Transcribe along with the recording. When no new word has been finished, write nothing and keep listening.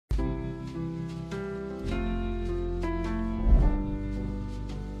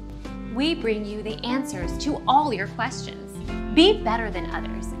we bring you the answers to all your questions. Be better than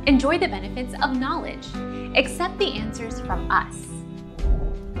others. Enjoy the benefits of knowledge. Accept the answers from us.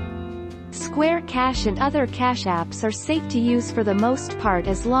 Square Cash and other cash apps are safe to use for the most part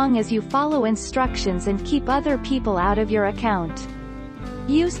as long as you follow instructions and keep other people out of your account.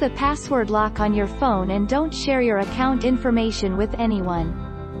 Use the password lock on your phone and don't share your account information with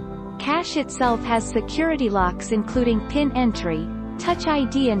anyone. Cash itself has security locks including PIN entry, Touch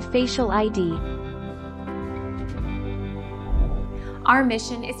ID and Facial ID. Our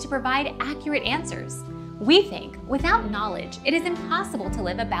mission is to provide accurate answers. We think without knowledge, it is impossible to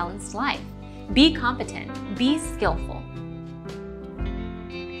live a balanced life. Be competent, be skillful.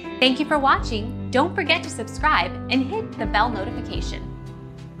 Thank you for watching. Don't forget to subscribe and hit the bell notification.